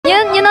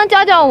能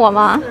教教我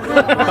吗？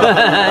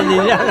你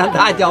让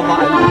他教吧。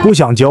不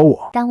想教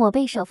我。当我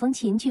背手风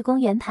琴去公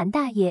园盘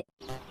大爷，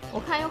我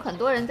看有很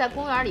多人在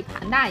公园里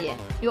盘大爷，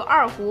有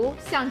二胡、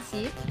象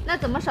棋，那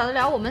怎么少得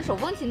了我们手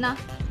风琴呢？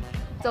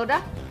走着，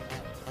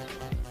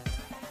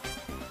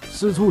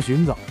四处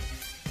寻找。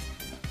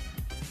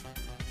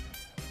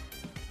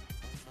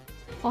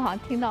我好像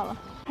听到了，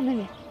看那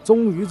边，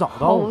终于找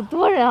到了。好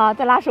多人啊，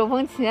在拉手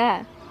风琴。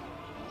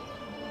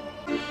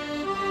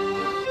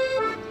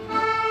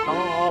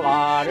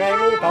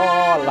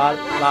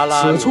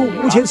此处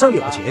目前尚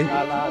有钱。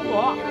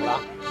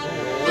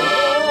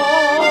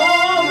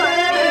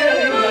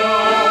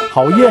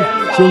好艳，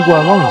先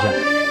观望一下。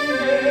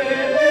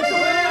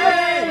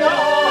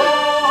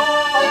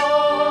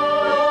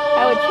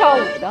还有跳舞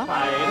的，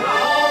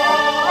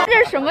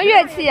这是什么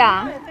乐器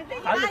啊？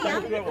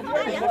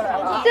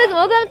这怎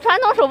么跟传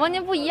统手风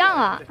琴不一样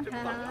啊？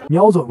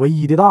瞄准唯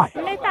一的大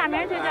爷。那大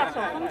名就叫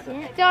手风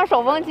琴，叫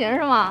手风琴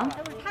是吗？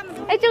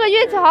哎，这个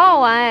乐器好好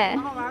玩哎！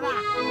好玩吧？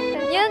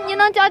您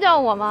能教教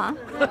我吗？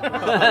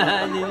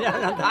你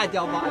让他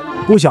教吧。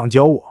不想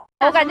教我。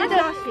我感觉这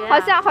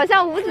好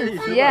像五子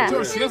棋，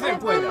就是学费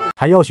贵点，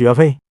还要学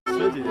费。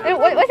哎，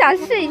我想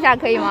试一下，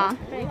可以吗？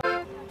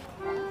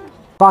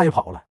大爷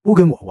跑了，不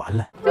跟我玩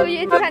了。这个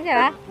乐器看起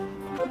来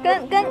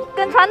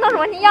跟传统手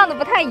风琴样子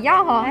不太一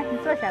样哈。哎，你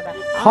坐下吧。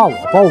怕我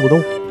抱不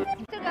动。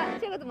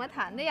这个怎么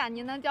弹的呀？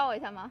您能教我一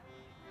下吗？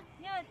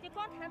你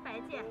光弹白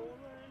键，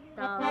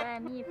哆来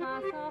咪发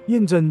嗦。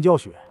认真教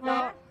学。哆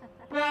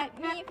来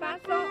咪发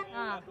嗦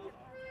啊。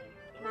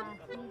拉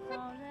西哆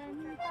来咪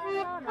发嗦，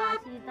拉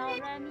西哆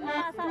来咪发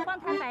嗦，光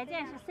弹白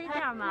键是 C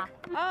调吗？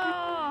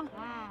哦。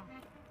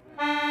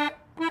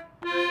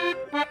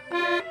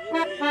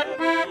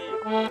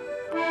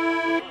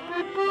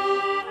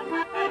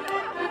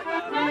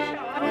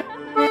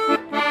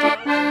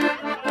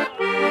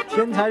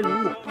天才如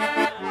我。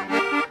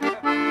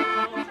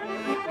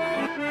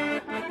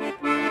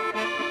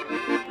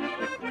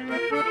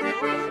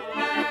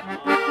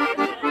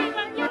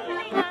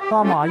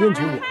大妈认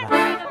出我了。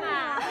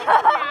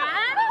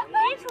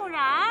李楚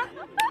然，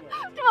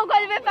这么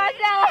快就被发现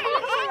了？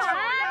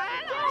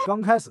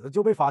刚开始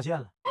就被发现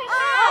了。哎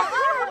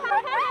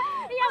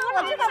呀，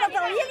我知道了，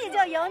抖音里就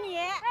有你，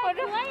我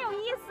这蛮有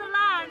意思了。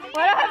我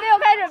这还没有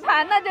开始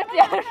盘呢，就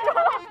结束了。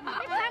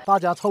大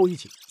家凑一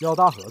起要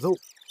大合奏。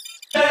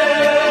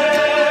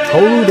投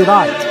入的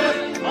大爷。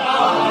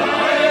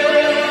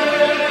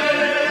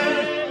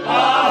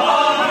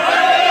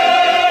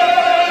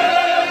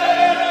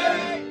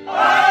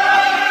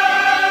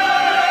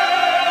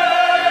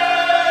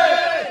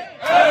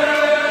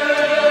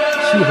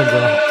气氛真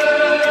好，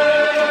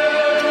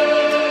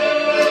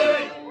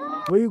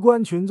围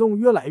观群众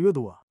越来越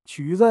多，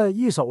曲子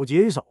一首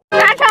接一首。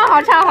大唱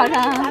好唱好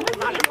唱。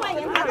欢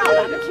迎来到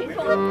咱们群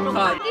众。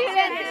继续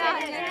练习啊！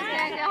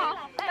行好，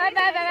拜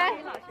拜，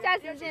下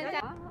次见。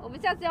我们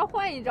下次要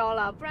换一招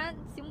了，不然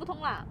行不通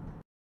了。